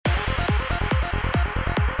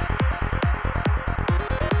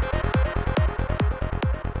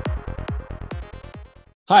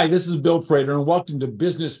Hi, this is Bill Prater, and welcome to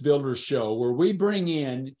Business Builders Show, where we bring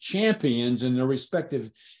in champions in their respective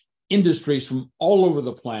industries from all over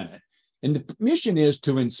the planet. And the mission is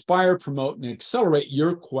to inspire, promote, and accelerate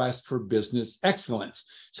your quest for business excellence.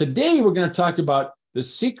 Today, we're going to talk about the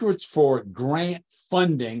secrets for grant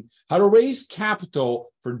funding, how to raise capital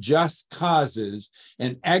for just causes,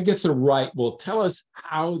 and Agatha Wright will tell us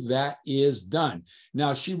how that is done.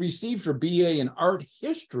 Now, she received her BA in art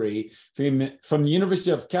history from the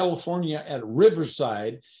University of California at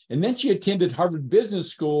Riverside, and then she attended Harvard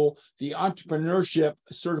Business School, the entrepreneurship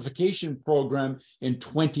certification program in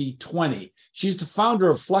 2020. She's the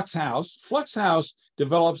founder of Fluxus Haus. Fluxus Haus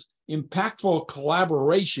develops impactful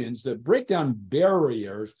collaborations that break down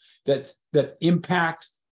barriers that impact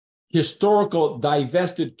historical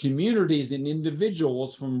divested communities and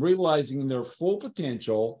individuals from realizing their full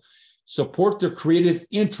potential, support their creative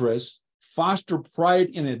interests, foster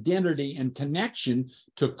pride in identity and connection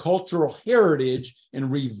to cultural heritage, and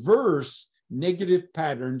reverse negative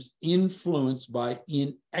patterns influenced by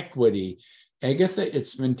inequity. Agatha,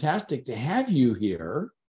 it's fantastic to have you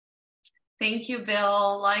here. Thank you,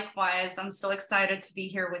 Bill. Likewise, I'm so excited to be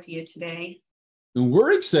here with you today. And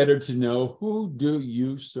we're excited to know, who do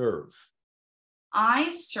you serve? I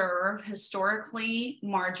serve historically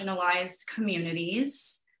marginalized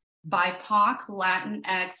communities, BIPOC,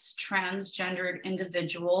 Latinx, transgendered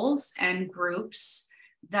individuals, and groups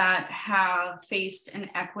that have faced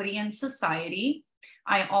inequity in society.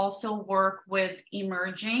 I also work with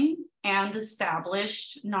emerging and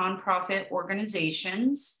established nonprofit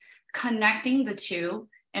organizations, connecting the two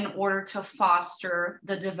in order to foster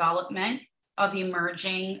the development of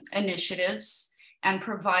emerging initiatives and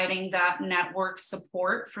providing that network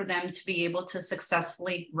support for them to be able to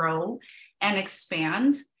successfully grow and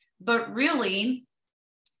expand. But really,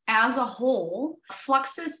 as a whole,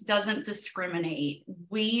 Fluxus doesn't discriminate.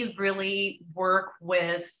 We really work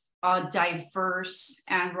with a diverse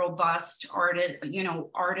and robust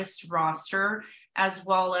artist roster, as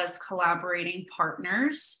well as collaborating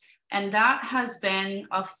partners. And that has been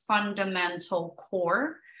a fundamental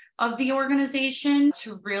core of the organization,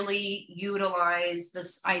 to really utilize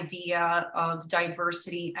this idea of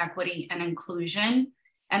diversity, equity, and inclusion.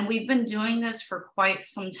 And we've been doing this for quite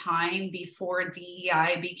some time before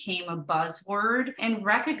DEI became a buzzword, and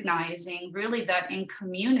recognizing really that in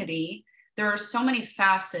community, there are so many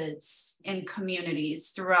facets in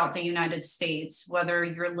communities throughout the United States, whether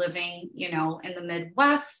you're living, in the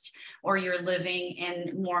Midwest, or you're living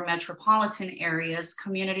in more metropolitan areas.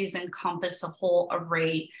 Communities encompass a whole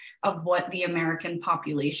array of what the American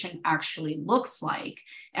population actually looks like.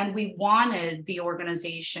 And we wanted the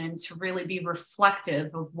organization to really be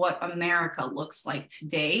reflective of what America looks like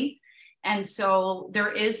today. And so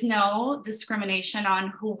there is no discrimination on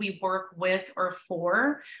who we work with or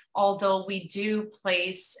for, although we do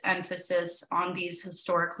place emphasis on these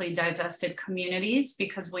historically divested communities,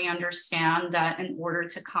 because we understand that in order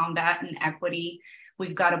to combat inequity,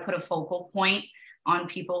 we've got to put a focal point on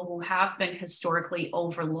people who have been historically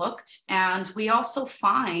overlooked. And we also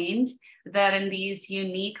find that in these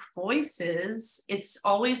unique voices, it's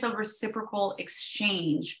always a reciprocal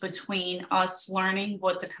exchange between us learning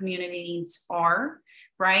what the community needs are,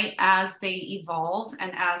 right, as they evolve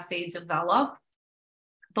and as they develop.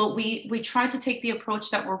 But we try to take the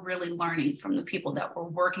approach that we're really learning from the people that we're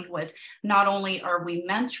working with. Not only are we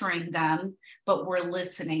mentoring them, but we're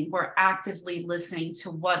listening. We're actively listening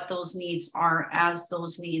to what those needs are as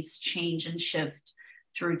those needs change and shift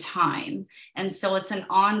through time. And so it's an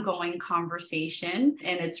ongoing conversation,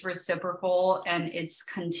 and it's reciprocal, and it's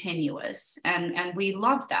continuous. And we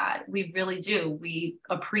love that. We really do. We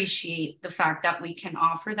appreciate the fact that we can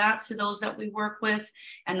offer that to those that we work with,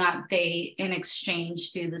 and that they in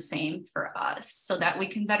exchange do the same for us so that we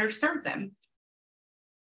can better serve them.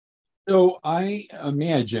 So I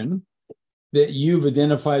imagine that you've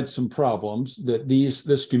identified some problems that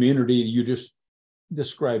this community you just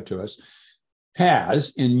described to us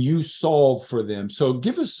has, and you solve for them. So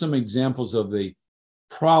give us some examples of the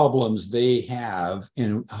problems they have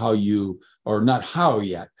and how you, or not how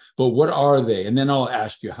yet, but what are they? And then I'll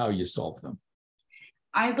ask you how you solve them.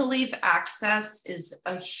 I believe access is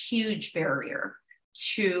a huge barrier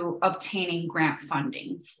to obtaining grant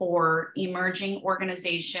funding for emerging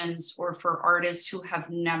organizations or for artists who have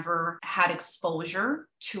never had exposure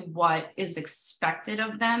to what is expected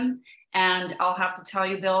of them. And I'll have to tell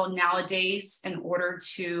you, Bill, nowadays, in order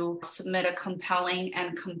to submit a compelling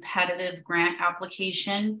and competitive grant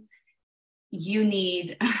application, you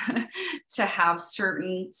need to have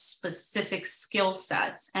certain specific skill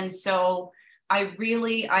sets. And so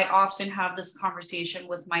I often have this conversation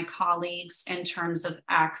with my colleagues in terms of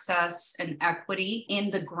access and equity in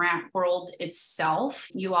the grant world itself.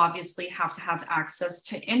 You obviously have to have access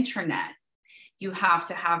to internet. You have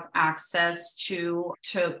to have access to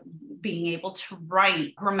being able to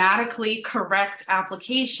write grammatically correct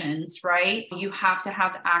applications, right? You have to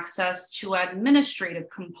have access to administrative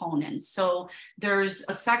components. So there's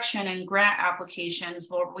a section in grant applications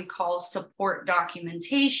what we call support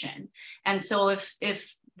documentation. And so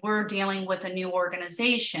if we're dealing with a new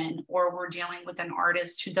organization or we're dealing with an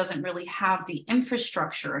artist who doesn't really have the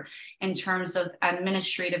infrastructure in terms of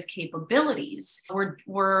administrative capabilities,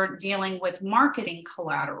 we're dealing with marketing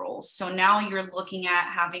collateral. So now you're looking at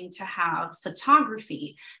having to have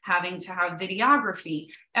photography, having to have videography,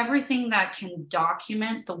 everything that can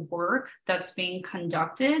document the work that's being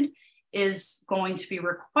conducted is going to be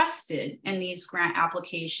requested in these grant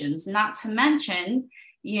applications. Not to mention,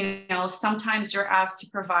 sometimes you're asked to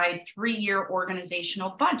provide 3-year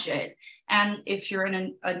organizational budget. And if you're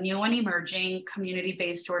in a new and emerging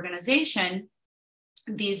community-based organization,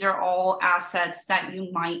 these are all assets that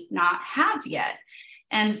you might not have yet.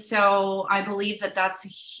 And so I believe that that's a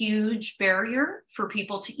huge barrier for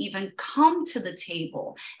people to even come to the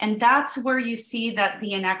table. And that's where you see that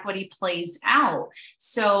the inequity plays out.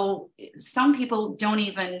 So some people don't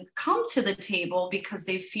even come to the table because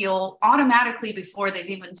they feel automatically before they've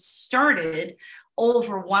even started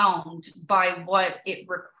overwhelmed by what it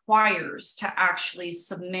requires to actually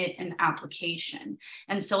submit an application.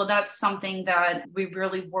 And so that's something that we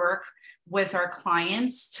really work with our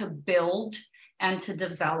clients to build and to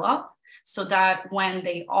develop so that when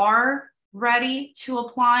they are ready to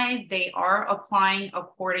apply, they are applying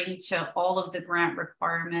according to all of the grant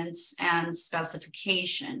requirements and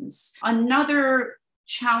specifications. Another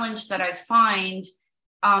challenge that I find,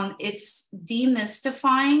 it's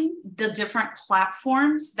demystifying the different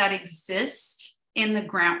platforms that exist in the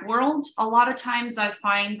grant world. A lot of times I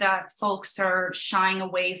find that folks are shying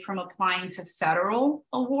away from applying to federal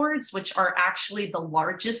awards, which are actually the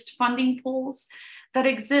largest funding pools that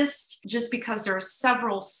exist, just because there are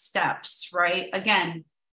several steps, right? Again,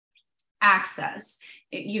 access.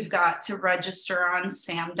 You've got to register on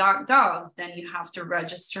sam.gov, then you have to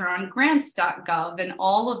register on grants.gov, and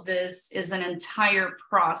all of this is an entire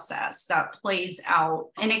process that plays out.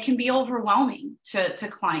 And it can be overwhelming to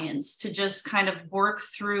clients to just kind of work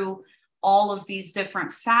through all of these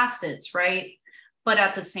different facets, right? But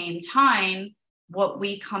at the same time, what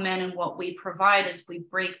we come in and what we provide is we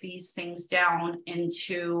break these things down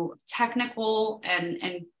into technical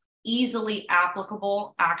and easily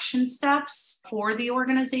applicable action steps for the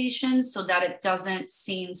organization so that it doesn't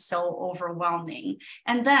seem so overwhelming.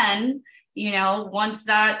 And then, once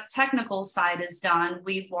that technical side is done,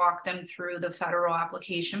 we walk them through the federal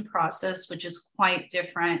application process, which is quite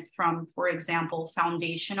different from, for example,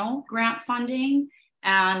 foundational grant funding.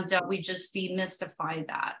 And we just demystify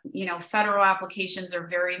that. Federal applications are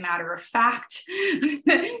very matter of fact.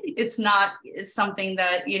 It's something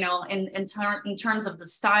that, in terms of the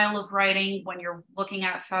style of writing, when you're looking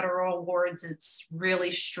at federal awards, it's really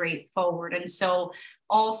straightforward. And so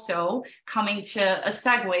also coming to a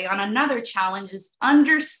segue on another challenge is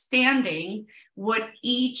understanding what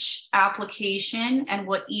each application and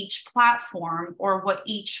what each platform or what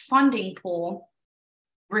each funding pool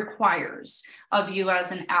requires of you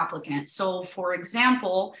as an applicant. So for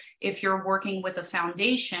example, if you're working with a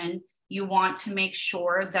foundation, you want to make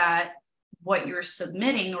sure that what you're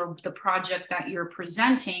submitting or the project that you're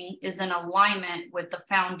presenting is in alignment with the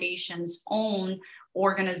foundation's own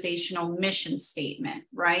organizational mission statement,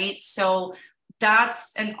 right? So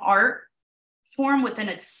that's an art form within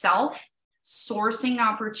itself, sourcing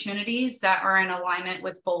opportunities that are in alignment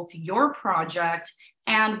with both your project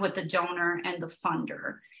and with the donor and the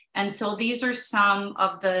funder. And so these are some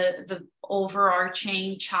of the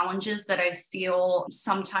overarching challenges that I feel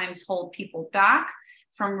sometimes hold people back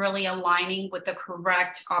from really aligning with the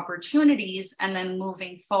correct opportunities and then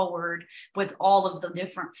moving forward with all of the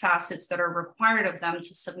different facets that are required of them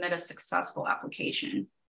to submit a successful application.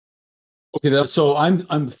 Okay, so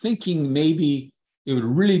I'm thinking maybe it would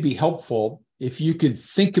really be helpful if you could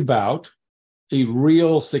think about a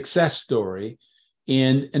real success story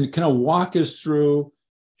and kind of walk us through,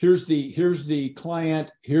 here's the client,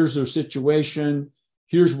 here's their situation,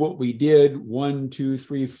 here's what we did, 1, 2,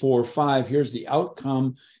 3, 4, 5, here's the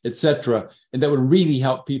outcome, etc. And that would really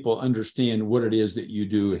help people understand what it is that you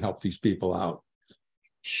do to help these people out.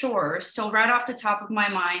 Sure. So right off the top of my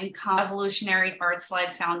mind, Evolutionary Arts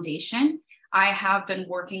Life Foundation. I have been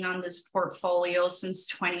working on this portfolio since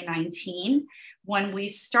 2019. When we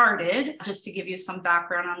started, just to give you some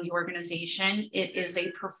background on the organization, it is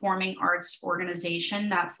a performing arts organization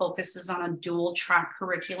that focuses on a dual track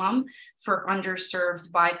curriculum for underserved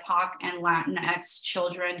BIPOC and Latinx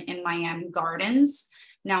children in Miami Gardens.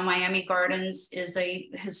 Now, Miami Gardens is a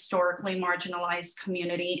historically marginalized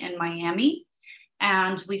community in Miami.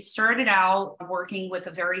 And we started out working with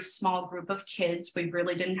a very small group of kids. We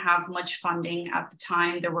really didn't have much funding at the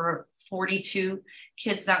time. There were 42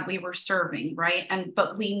 kids that we were serving, right?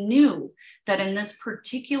 But we knew that in this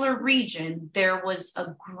particular region, there was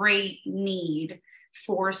a great need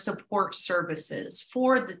for support services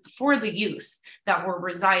for the youth that were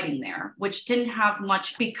residing there, which didn't have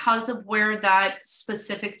much because of where that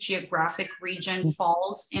specific geographic region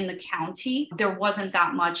falls in the county. There wasn't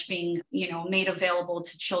that much being, made available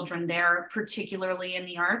to children there, particularly in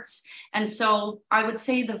the arts. And so I would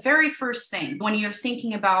say the very first thing when you're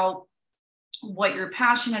thinking about what you're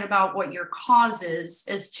passionate about, what your cause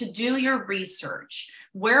is to do your research.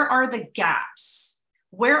 Where are the gaps?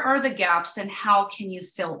 Where are the gaps and how can you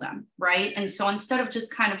fill them, right? And so instead of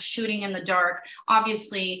just kind of shooting in the dark,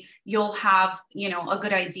 obviously you'll have, a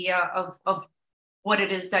good idea of what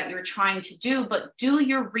it is that you're trying to do, but do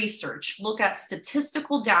your research, look at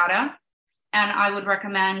statistical data. And I would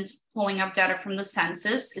recommend pulling up data from the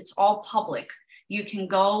census. It's all public. You can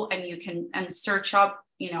go and you can search up,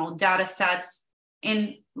 data sets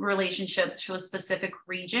in relationship to a specific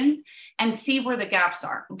region and see where the gaps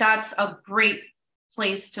are. That's a great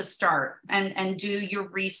place to start and do your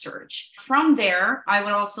research. From there, I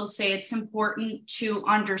would also say it's important to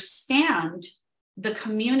understand the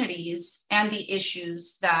communities and the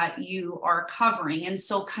issues that you are covering. And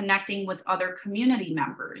so connecting with other community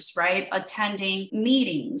members, right? Attending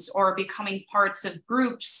meetings or becoming parts of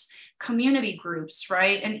groups, community groups,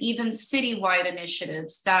 right? And even citywide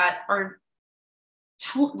initiatives that are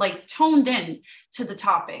toned in to the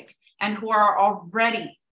topic and who are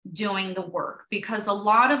already doing the work, because a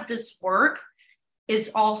lot of this work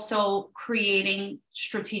is also creating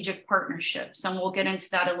strategic partnerships. And we'll get into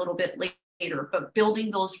that a little bit later, but building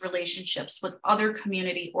those relationships with other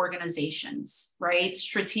community organizations, right?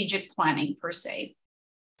 Strategic planning per se.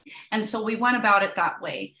 And so we went about it that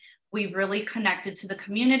way. We really connected to the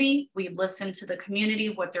community. We listened to the community,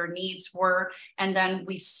 what their needs were, and then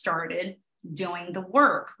we started doing the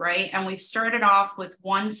work, right? And we started off with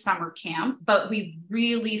one summer camp, but we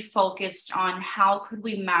really focused on how could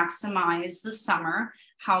we maximize the summer?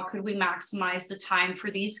 How could we maximize the time for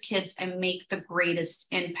these kids and make the greatest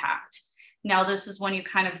impact? Now, this is when you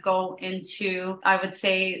kind of go into, I would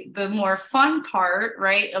say, the more fun part,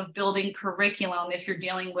 right, of building curriculum if you're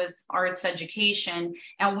dealing with arts education.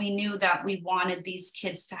 And we knew that we wanted these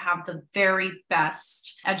kids to have the very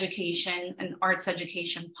best education and arts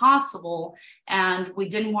education possible. And we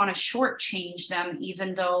didn't want to shortchange them,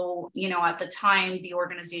 even though, at the time the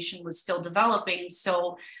organization was still developing.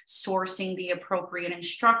 So sourcing the appropriate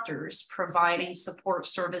instructors, providing support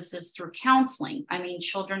services through counseling. I mean,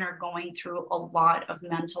 children are going through a lot of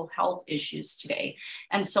mental health issues today.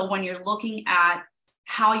 And so when you're looking at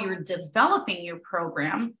how you're developing your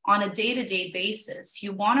program on a day-to-day basis,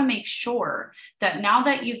 you want to make sure that now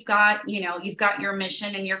that you've got your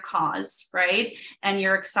mission and your cause, right? And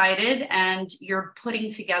you're excited and you're putting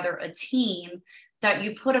together a team, that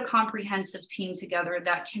you put a comprehensive team together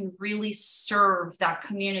that can really serve that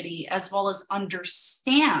community as well as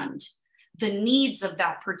understand the needs of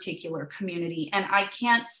that particular community. And I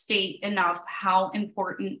can't state enough how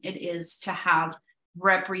important it is to have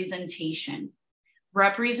representation.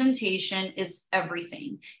 Representation is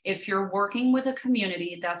everything. If you're working with a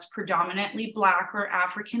community that's predominantly Black or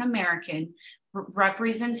African American,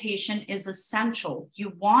 representation is essential.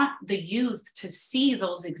 You want the youth to see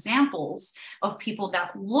those examples of people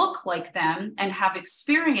that look like them and have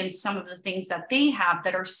experienced some of the things that they have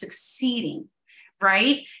that are succeeding,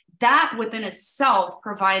 right? That within itself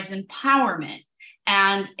provides empowerment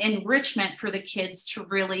and enrichment for the kids to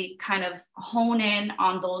really kind of hone in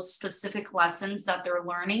on those specific lessons that they're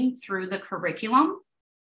learning through the curriculum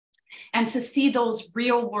and to see those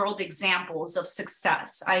real world examples of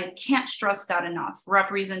success. I can't stress that enough,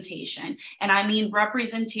 representation. And I mean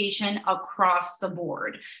representation across the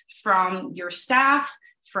board, from your staff,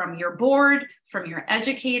 from your board, from your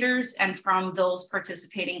educators, and from those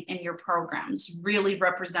participating in your programs. Really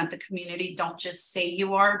represent the community. Don't just say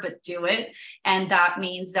you are, but do it. And that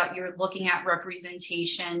means that you're looking at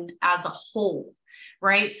representation as a whole,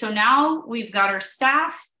 right? So now we've got our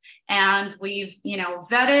staff and we've,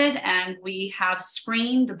 vetted and we have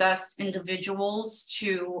screened the best individuals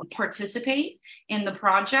to participate in the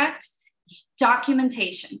project.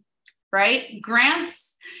 Documentation, right?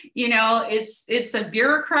 Grants, it's a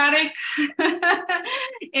bureaucratic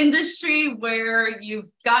industry where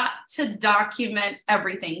you've got to document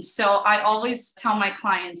everything. So I always tell my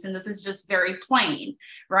clients, and this is just very plain,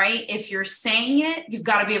 right? If you're saying it, you've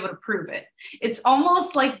got to be able to prove it. It's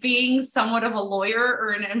almost like being somewhat of a lawyer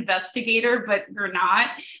or an investigator, but you're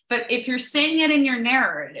not. But if you're saying it in your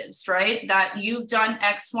narratives, right, that you've done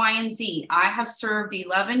X, Y, and Z. I have served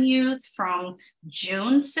 11 youth from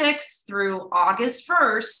June 6th through August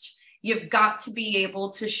 1st. You've got to be able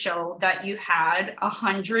to show that you had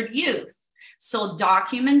 100 youth. So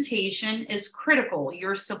documentation is critical.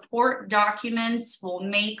 Your support documents will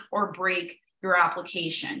make or break your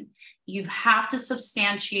application. You have to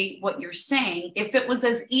substantiate what you're saying. If it was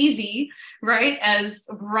as easy, right, as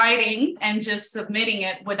writing and just submitting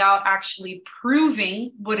it without actually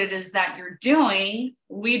proving what it is that you're doing,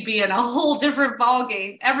 we'd be in a whole different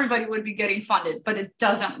ballgame. Everybody would be getting funded, but it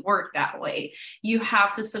doesn't work that way. You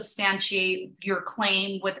have to substantiate your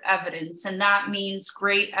claim with evidence, and that means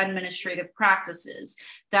great administrative practices.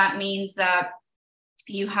 That means that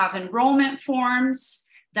you have enrollment forms.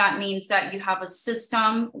 That means that you have a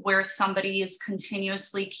system where somebody is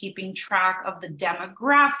continuously keeping track of the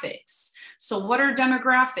demographics. So what are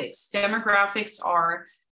demographics? Demographics are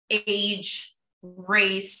age,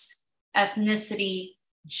 race, ethnicity,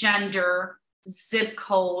 gender, zip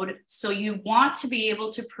code. So you want to be able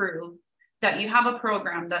to prove that you have a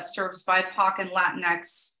program that serves BIPOC and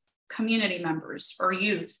Latinx community members or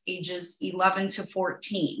youth ages 11 to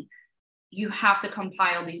 14. You have to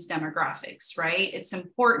compile these demographics, right? It's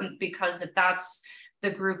important because if that's the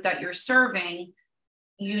group that you're serving,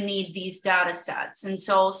 you need these data sets. And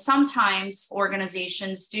so sometimes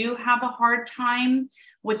organizations do have a hard time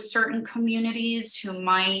with certain communities who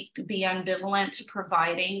might be ambivalent to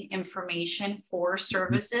providing information for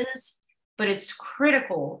services, but it's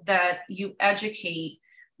critical that you educate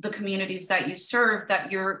the communities that you serve that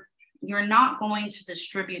you're not going to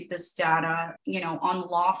distribute this data,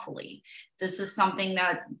 unlawfully. This is something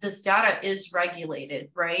that this data is regulated,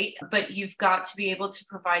 right? But you've got to be able to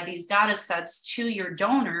provide these data sets to your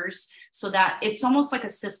donors so that it's almost like a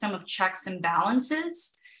system of checks and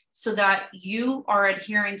balances so that you are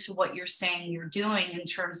adhering to what you're saying you're doing in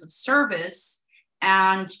terms of service,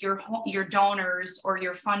 and your donors or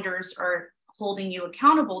your funders are holding you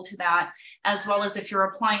accountable to that, as well as if you're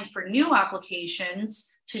applying for new applications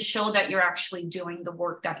to show that you're actually doing the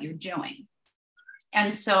work that you're doing.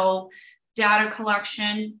 And so data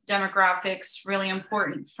collection, demographics, really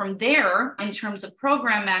important. From there, in terms of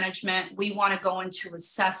program management, we want to go into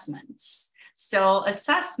assessments. So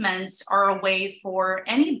assessments are a way for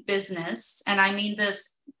any business, and I mean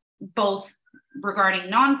this both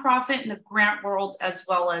regarding nonprofit and the grant world, as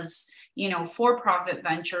well as for-profit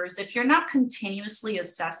ventures. If you're not continuously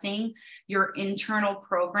assessing your internal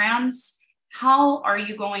programs, how are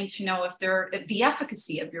you going to know if they're the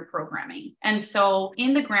efficacy of your programming? And so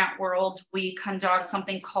in the grant world, we conduct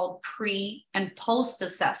something called pre and post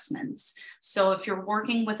assessments. So if you're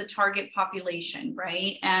working with a target population,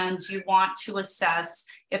 right, and you want to assess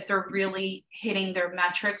if they're really hitting their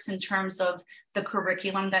metrics in terms of the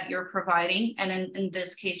curriculum that you're providing, and in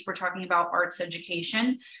this case, we're talking about arts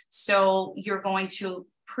education. So you're going to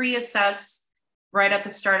pre-assess right at the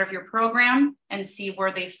start of your program and see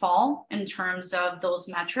where they fall in terms of those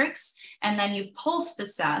metrics. And then you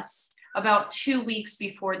post-assess about 2 weeks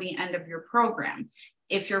before the end of your program.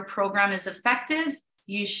 If your program is effective,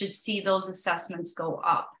 you should see those assessments go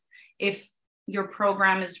up. If your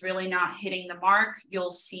program is really not hitting the mark,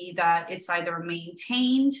 you'll see that it's either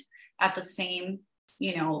maintained at the same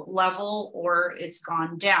level or it's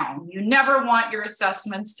gone down. You never want your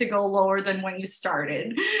assessments to go lower than when you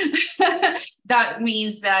started. That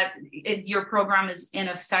means that your program is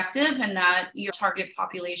ineffective and that your target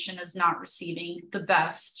population is not receiving the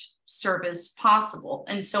best service possible.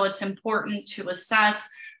 And so it's important to assess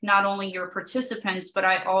not only your participants, but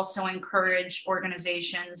I also encourage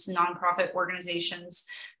organizations, nonprofit organizations,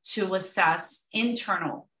 to assess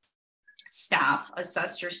internal staff,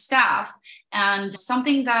 assess your staff. And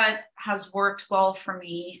something that has worked well for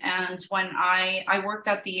me, and when I worked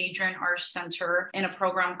at the Adrian Arsh Center in a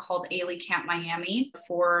program called Ailey Camp Miami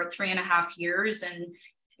for 3.5 years, and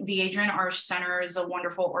the Adrian Arsh Center is a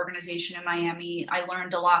wonderful organization in Miami. I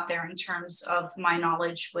learned a lot there in terms of my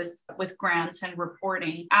knowledge with grants and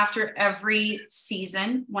reporting. After every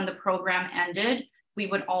season, when the program ended, we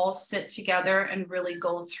would all sit together and really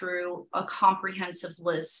go through a comprehensive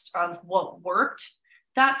list of what worked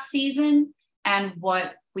that season and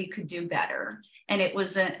what we could do better. And it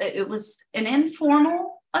was an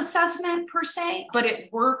informal assessment per se, but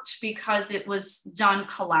it worked because it was done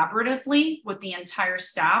collaboratively with the entire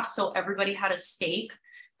staff. So everybody had a stake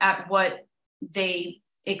at what they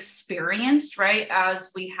experienced, right?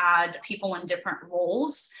 As we had people in different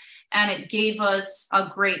roles. And it gave us a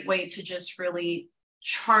great way to just really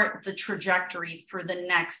chart the trajectory for the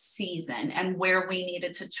next season and where we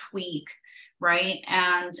needed to tweak, right?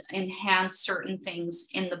 And enhance certain things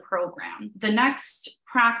in the program. The next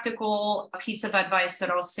practical piece of advice that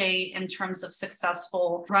I'll say in terms of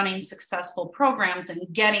running successful programs and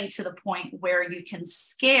getting to the point where you can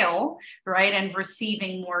scale, right, and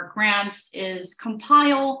receiving more grants is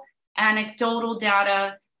compile anecdotal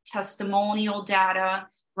data, testimonial data,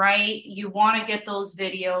 right? You want to get those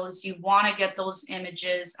videos, you want to get those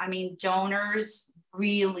images. I mean, donors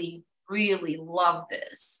really love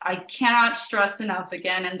this. I cannot stress enough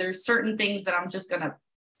again. And there's certain things that I'm just going to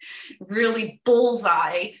really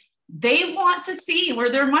bullseye. They want to see where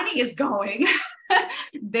their money is going.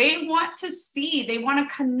 They want to see, they want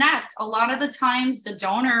to connect. A lot of the times the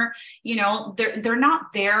donor, they're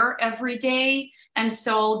not there every day. And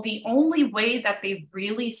so the only way that they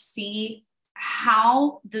really see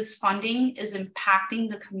how this funding is impacting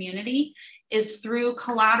the community is through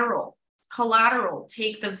collateral.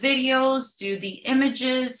 Take the videos, do the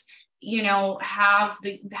images, have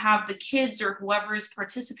the kids or whoever is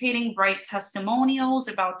participating write testimonials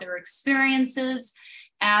about their experiences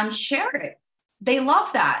and share it. They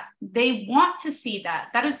love that. They want to see that.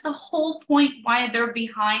 That is the whole point why they're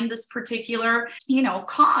behind this particular,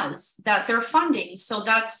 cause that they're funding. So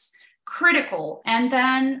that's critical. And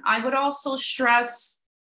then I would also stress,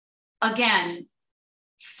 again,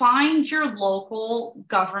 find your local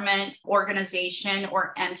government organization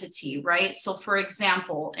or entity, right? So for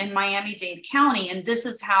example, in Miami-Dade County, and this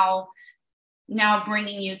is how, now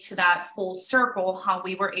bringing you to that full circle, how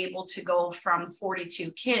we were able to go from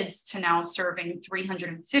 42 kids to now serving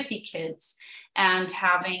 350 kids and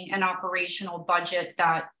having an operational budget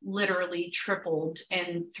that literally tripled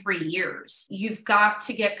in 3 years. You've got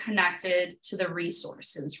to get connected to the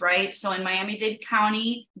resources, right? So in Miami-Dade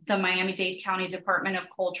County, the Miami-Dade County Department of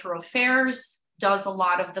Cultural Affairs does a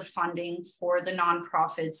lot of the funding for the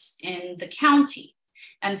nonprofits in the county.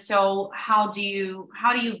 And so how do you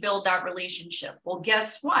build that relationship? Well,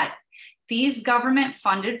 guess what? These government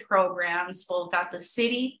funded programs, both at the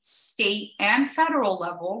city, state, and federal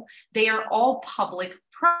level, they are all public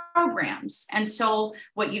programs. And so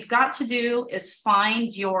what you've got to do is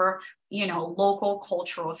find your, local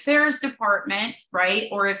cultural affairs department, right?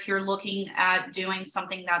 Or if you're looking at doing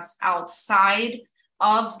something that's outside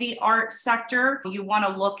of the art sector, you want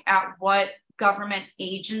to look at what government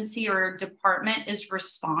agency or department is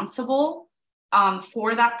responsible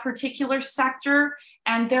for that particular sector.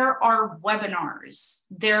 And there are webinars,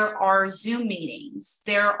 there are Zoom meetings,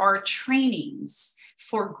 there are trainings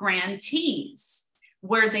for grantees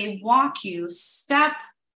where they walk you step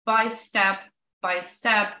by step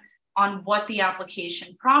on what the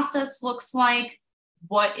application process looks like,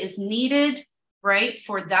 what is needed, right,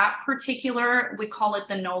 for that particular, we call it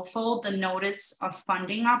the NOFO, the Notice of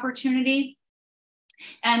Funding Opportunity.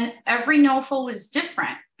 And every NOFO is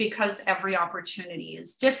different because every opportunity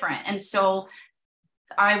is different. And so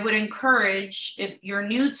I would encourage, if you're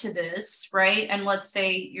new to this, right, and let's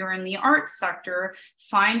say you're in the arts sector,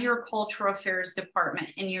 find your cultural affairs department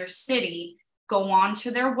in your city, go on to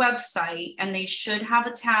their website, and they should have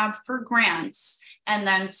a tab for grants, and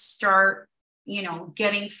then start,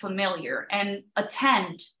 getting familiar and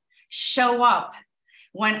attend, show up.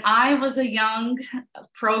 When I was a young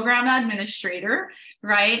program administrator,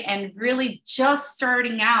 right, and really just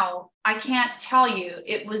starting out, I can't tell you,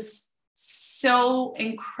 it was so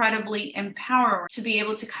incredibly empowering to be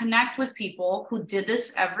able to connect with people who did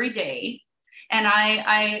this every day. And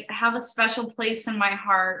I have a special place in my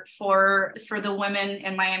heart for the women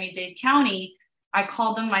in Miami-Dade County. I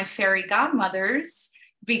call them my fairy godmothers,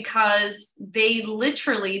 because they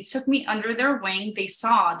literally took me under their wing. They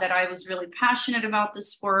saw that I was really passionate about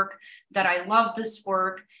this work, that I love this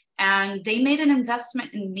work, and they made an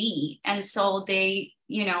investment in me. And so they,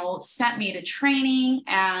 sent me to training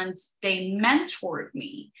and they mentored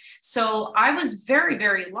me. So I was very,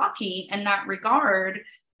 very lucky in that regard,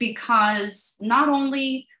 because not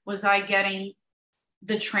only was I getting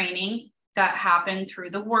the training, that happened through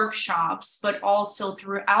the workshops, but also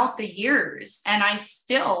throughout the years. And I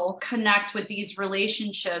still connect with these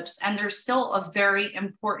relationships, and they're still a very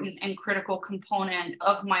important and critical component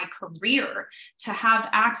of my career to have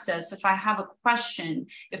access. If I have a question,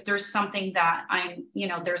 if there's something that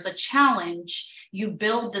there's a challenge, you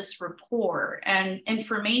build this rapport, and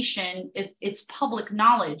information, it's public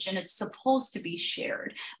knowledge and it's supposed to be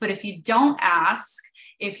shared. But if you don't ask,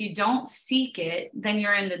 if you don't seek it, then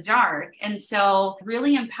you're in the dark. And so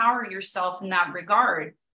really empower yourself in that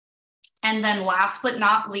regard. And then last but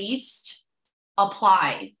not least,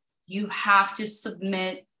 apply. You have to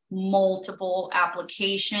submit multiple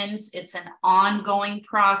applications. It's an ongoing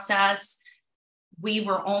process. We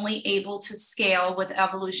were only able to scale with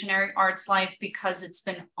Evolutionary Arts Life because it's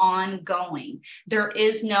been ongoing. There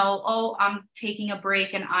is no, oh, I'm taking a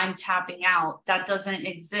break and I'm tapping out. That doesn't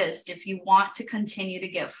exist. If you want to continue to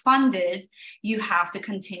get funded, you have to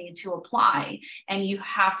continue to apply, and you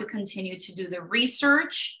have to continue to do the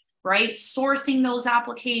research, right? Sourcing those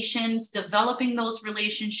applications, developing those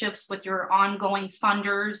relationships with your ongoing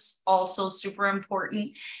funders, also super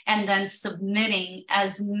important, and then submitting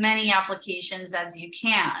as many applications as you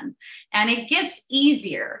can. And it gets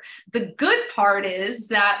easier. The good part is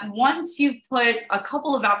that once you put a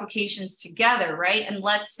couple of applications together, right? And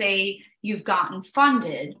let's say you've gotten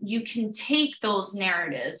funded, you can take those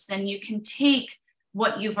narratives and you can take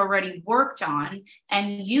what you've already worked on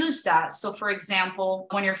and use that. So for example,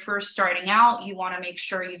 when you're first starting out, you want to make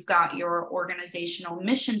sure you've got your organizational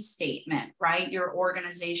mission statement, right? Your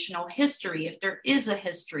organizational history, if there is a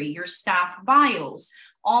history, your staff bios,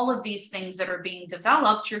 all of these things that are being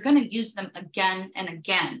developed, you're going to use them again and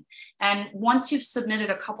again. And once you've submitted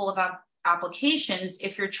a couple of applications,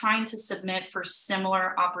 if you're trying to submit for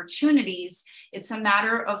similar opportunities, it's a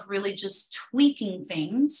matter of really just tweaking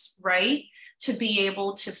things, right, to be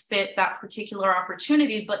able to fit that particular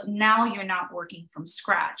opportunity. But now you're not working from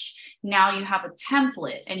scratch. Now you have a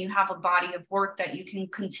template and you have a body of work that you can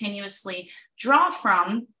continuously draw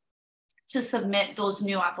from to submit those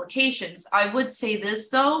new applications. I would say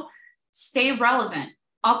this though, stay relevant,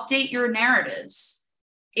 update your narratives.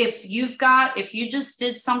 If you just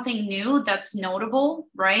did something new that's notable,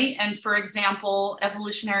 right? And for example,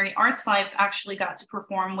 Evolutionary Arts Life actually got to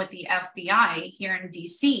perform with the FBI here in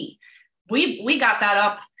DC. We got that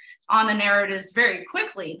up on the narratives very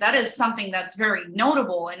quickly. That is something that's very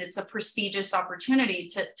notable, and it's a prestigious opportunity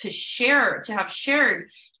to have shared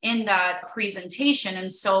in that presentation. And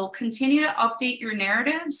so continue to update your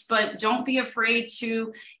narratives, but don't be afraid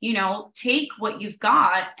to, take what you've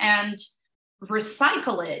got and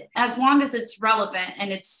recycle it as long as it's relevant.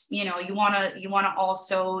 And it's, you want to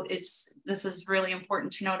also, this is really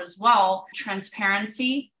important to note as well,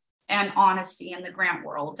 transparency and honesty in the grant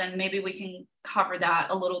world. And maybe we can cover that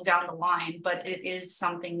a little down the line, but it is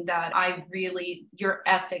something that your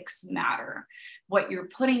ethics matter. What you're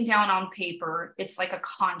putting down on paper, it's like a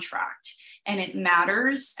contract, and it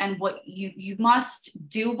matters. And what you must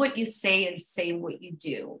do what you say and say what you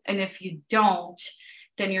do. And if you don't,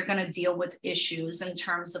 then you're going to deal with issues in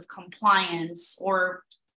terms of compliance or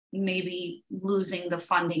maybe losing the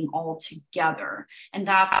funding altogether. And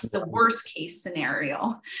that's the worst case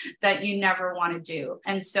scenario that you never want to do.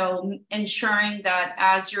 And so ensuring that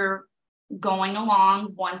as you're going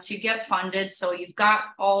along, once you get funded, so you've got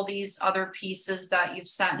all these other pieces that you've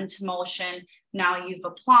set into motion, now you've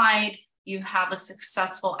applied, you have a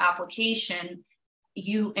successful application,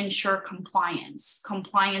 you ensure compliance.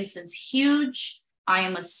 Compliance is huge. I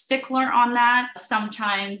am a stickler on that.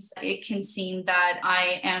 Sometimes it can seem that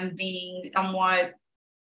I am being somewhat,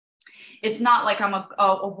 it's not like I'm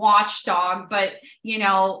a watchdog, but,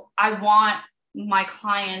 I want my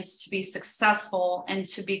clients to be successful and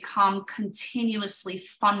to become continuously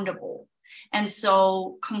fundable. And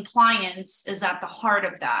so compliance is at the heart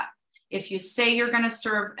of that. If you say you're going to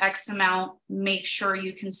serve X amount, make sure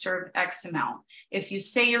you can serve X amount. If you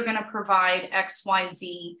say you're going to provide X, Y,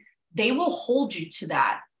 Z, they will hold you to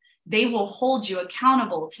that. They will hold you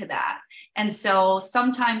accountable to that. And so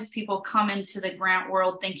sometimes people come into the grant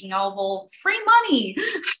world thinking, oh, well, free money.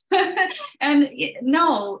 And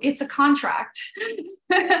no, it's a contract.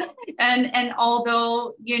 and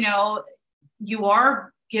although, you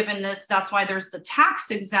are given this, that's why there's the tax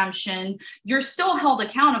exemption, you're still held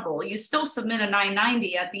accountable. You still submit a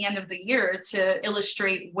 990 at the end of the year to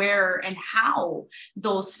illustrate where and how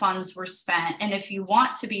those funds were spent. And if you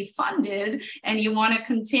want to be funded and you want to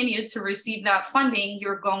continue to receive that funding,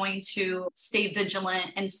 you're going to stay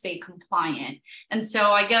vigilant and stay compliant. And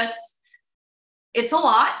so I guess It's a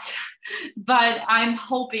lot, but I'm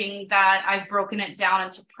hoping that I've broken it down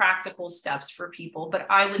into practical steps for people. But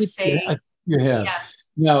I would say, you have. yes.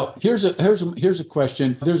 Now, here's a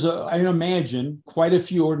question. There's I imagine quite a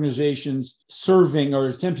few organizations serving or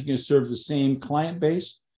attempting to serve the same client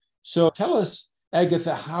base. So tell us,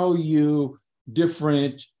 Agatha, how you're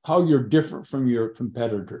different from your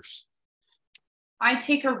competitors. I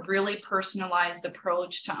take a really personalized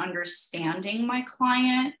approach to understanding my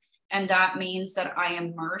client. And that means that I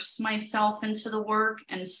immerse myself into the work.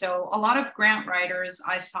 And so a lot of grant writers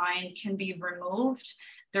I find can be removed.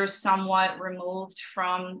 They're somewhat removed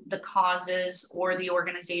from the causes or the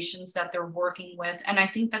organizations that they're working with. And I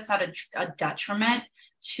think that's at a detriment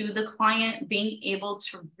to the client. Being able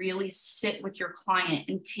to really sit with your client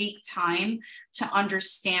and take time to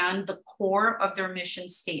understand the core of their mission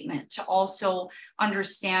statement, to also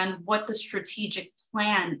understand what the strategic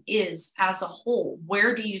plan is as a whole.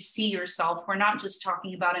 Where do you see yourself? We're not just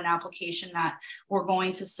talking about an application that we're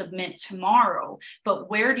going to submit tomorrow, but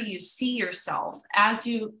where do you see yourself as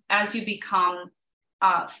you become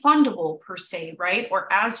fundable per se, right? Or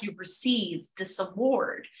as you receive this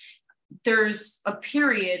award? There's a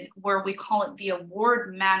period where we call it the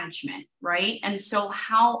award management, right? And so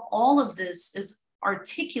how all of this is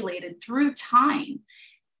articulated through time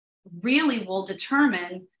really will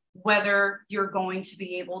determine whether you're going to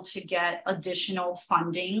be able to get additional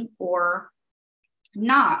funding or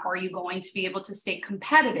not. Are you going to be able to stay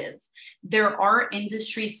competitive? There are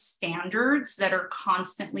industry standards that are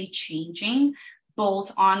constantly changing,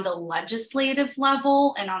 both on the legislative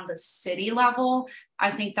level and on the city level.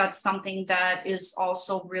 I think that's something that is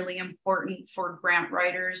also really important for grant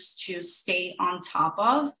writers to stay on top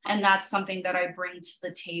of. And that's something that I bring to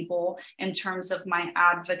the table in terms of my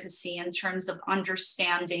advocacy, in terms of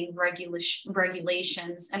understanding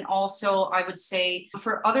regulations. And also, I would say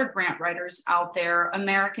for other grant writers out there,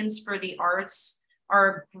 Americans for the Arts are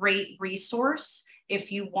a great resource if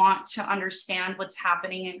you want to understand what's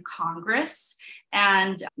happening in Congress.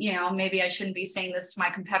 And, maybe I shouldn't be saying this to my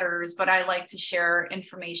competitors, but I like to share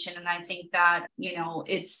information. And I think that,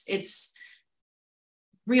 it's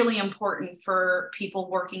really important for people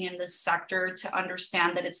working in this sector to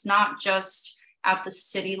understand that it's not just at the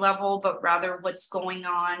city level, but rather what's going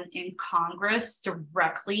on in Congress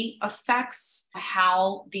directly affects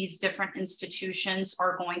how these different institutions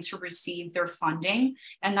are going to receive their funding.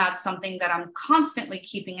 And that's something that I'm constantly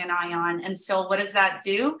keeping an eye on. And so what does that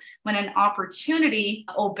do? When an opportunity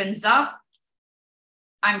opens up,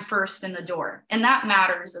 I'm first in the door. And that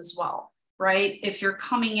matters as well, right? If you're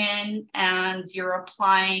coming in and you're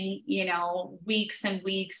applying, weeks and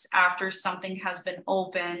weeks after something has been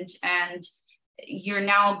opened, and you're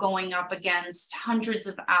now going up against hundreds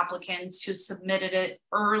of applicants who submitted it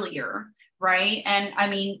earlier, right? And I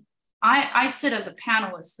mean, I sit as a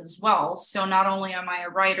panelist as well. So not only am I a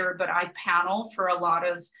writer, but I panel for a lot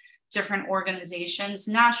of different organizations,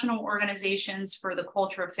 national organizations. For the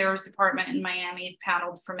Culture Affairs Department in Miami,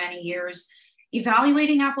 paneled for many years.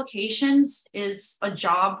 Evaluating applications is a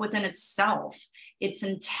job within itself. It's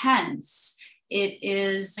intense. It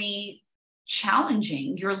is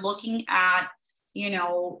challenging. You're looking at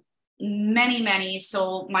many.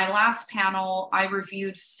 So my last panel, I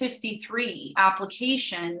reviewed 53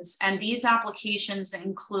 applications, and these applications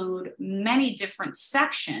include many different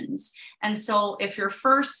sections. And so if you're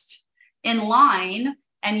first in line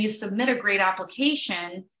and you submit a great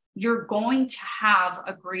application, you're going to have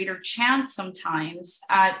a greater chance sometimes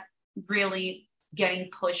at really getting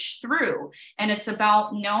pushed through. And it's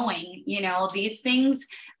about knowing, these things.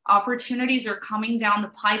 Opportunities are coming down the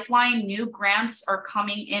pipeline, new grants are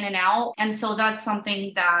coming in and out. And so that's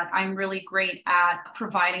something that I'm really great at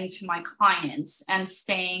providing to my clients and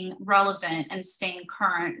staying relevant and staying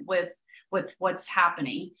current with what's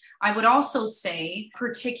happening. I would also say,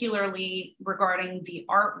 particularly regarding the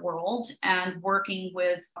art world and working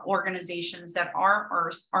with organizations that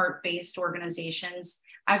are art-based organizations,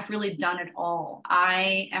 I've really done it all.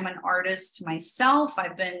 I am an artist myself.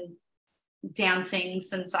 I've been dancing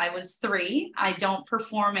since I was 3. I don't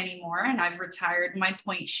perform anymore, and I've retired my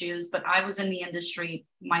point shoes, but I was in the industry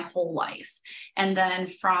my whole life. And then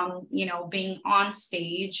from, being on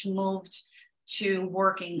stage, moved to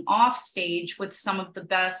working off stage with some of the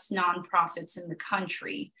best nonprofits in the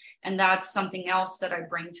country. And that's something else that I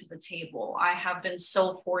bring to the table. I have been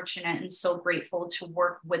so fortunate and so grateful to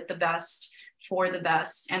work with the best for the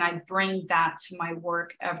best. And I bring that to my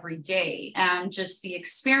work every day. And just the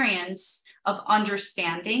experience of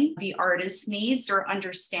understanding the artist's needs, or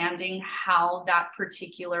understanding how that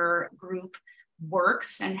particular group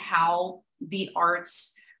works and how the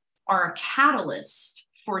arts are a catalyst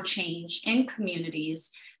for change in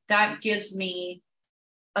communities, that gives me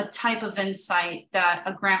a type of insight that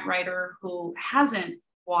a grant writer who hasn't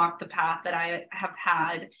walked the path that I have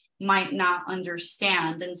had might not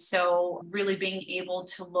understand. And so really being able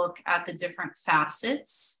to look at the different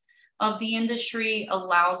facets of the industry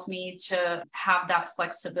allows me to have that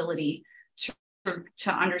flexibility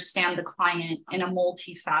to understand the client in a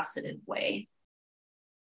multifaceted way.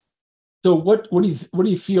 So what do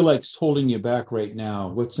you feel like is holding you back right now?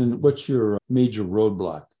 What's your major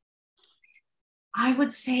roadblock? I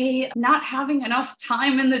would say not having enough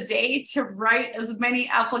time in the day to write as many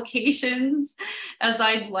applications as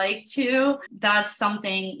I'd like to. That's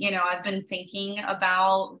something, I've been thinking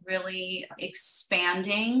about really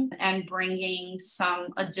expanding and bringing some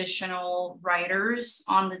additional writers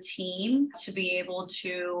on the team to be able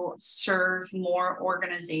to serve more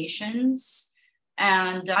organizations.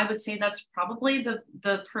 And I would say that's probably the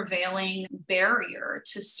prevailing barrier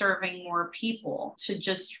to serving more people, to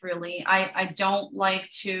just really, I don't like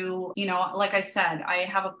to, like I said, I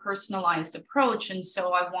have a personalized approach. And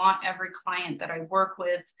so I want every client that I work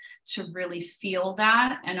with to really feel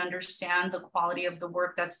that and understand the quality of the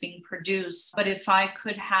work that's being produced. But if I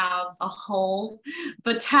could have a whole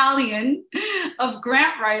battalion of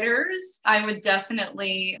grant writers, I would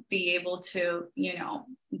definitely be able to,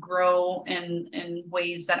 grow in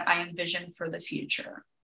ways that I envision for the future.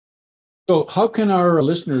 So how can our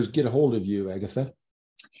listeners get a hold of you, Agatha?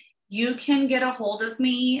 You can get a hold of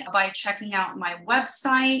me by checking out my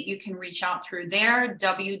website. You can reach out through there,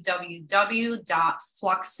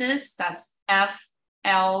 www.fluxus, that's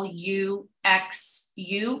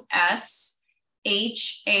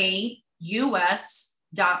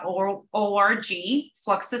FLUXUSHAUS.org,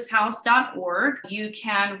 fluxushaus.org. You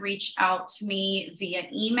can reach out to me via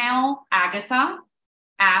email,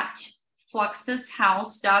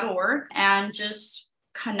 agatha@fluxushaus.org, and just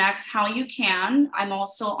connect how you can. I'm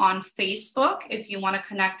also on Facebook. If you want to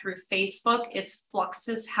connect through Facebook, it's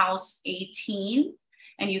Fluxus Haus 18.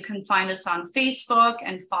 And you can find us on Facebook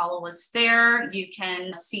and follow us there. You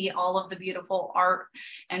can see all of the beautiful art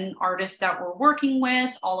and artists that we're working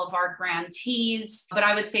with, all of our grantees. But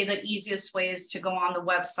I would say the easiest way is to go on the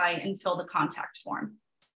website and fill the contact form.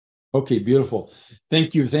 Okay, beautiful.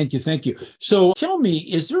 Thank you. So tell me,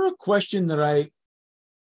 is there a question that I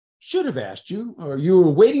should have asked you, or you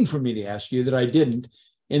were waiting for me to ask you that I didn't?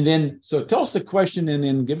 And then, so tell us the question and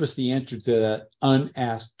then give us the answer to that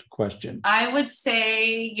unasked question. I would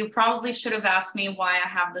say you probably should have asked me why I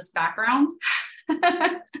have this background.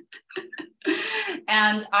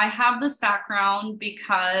 And I have this background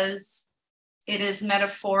because it is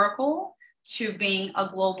metaphorical to being a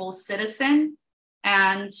global citizen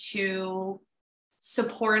and to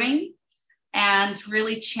supporting and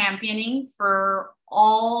really championing for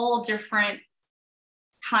all different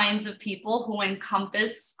kinds of people who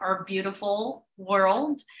encompass our beautiful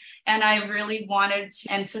world. And I really wanted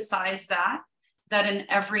to emphasize that in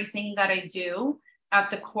everything that I do,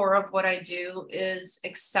 at the core of what I do is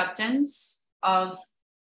acceptance of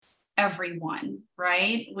everyone,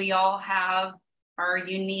 right? We all have our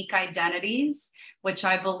unique identities, which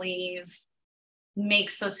I believe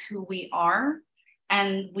makes us who we are.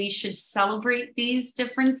 And we should celebrate these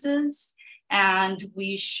differences. And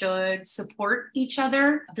we should support each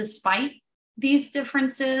other despite these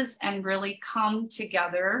differences and really come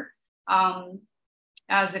together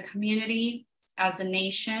as a community, as a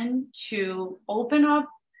nation, to open up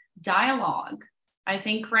dialogue. I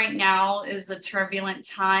think right now is a turbulent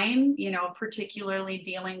time, particularly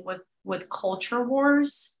dealing with culture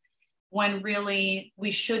wars, when really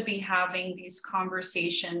we should be having these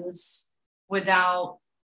conversations without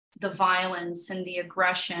the violence and the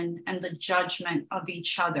aggression and the judgment of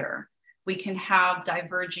each other. We can have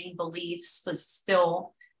diverging beliefs, but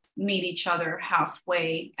still meet each other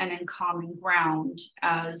halfway and in common ground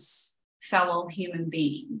as fellow human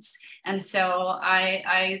beings. And so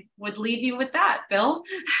I would leave you with that, Bill.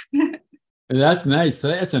 That's nice.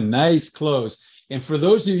 That's a nice close. And for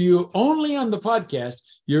those of you only on the podcast,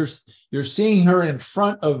 you're seeing her in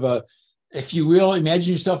front of a, if you will,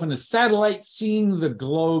 imagine yourself in a satellite seeing the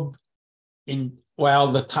globe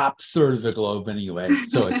the top third of the globe anyway.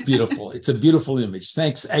 So it's beautiful. It's a beautiful image.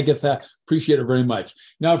 Thanks, Agatha. Appreciate it very much.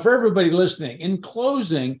 Now, for everybody listening, in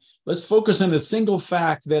closing, let's focus on a single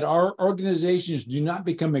fact that our organizations do not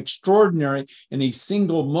become extraordinary in a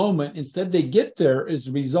single moment. Instead, they get there as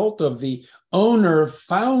a result of the owner,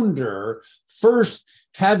 founder, first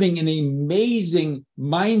having an amazing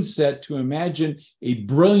mindset to imagine a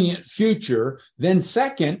brilliant future. Then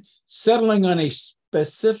second, settling on a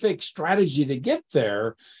specific strategy to get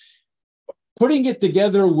there. putting it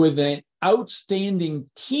together with an outstanding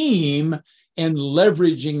team and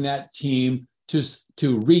leveraging that team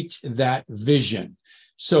to reach that vision.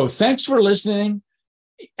 So thanks for listening.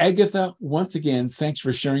 Agatha, once again, thanks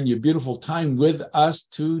for sharing your beautiful time with us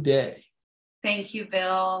today. Thank you,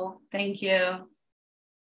 Bill. Thank you.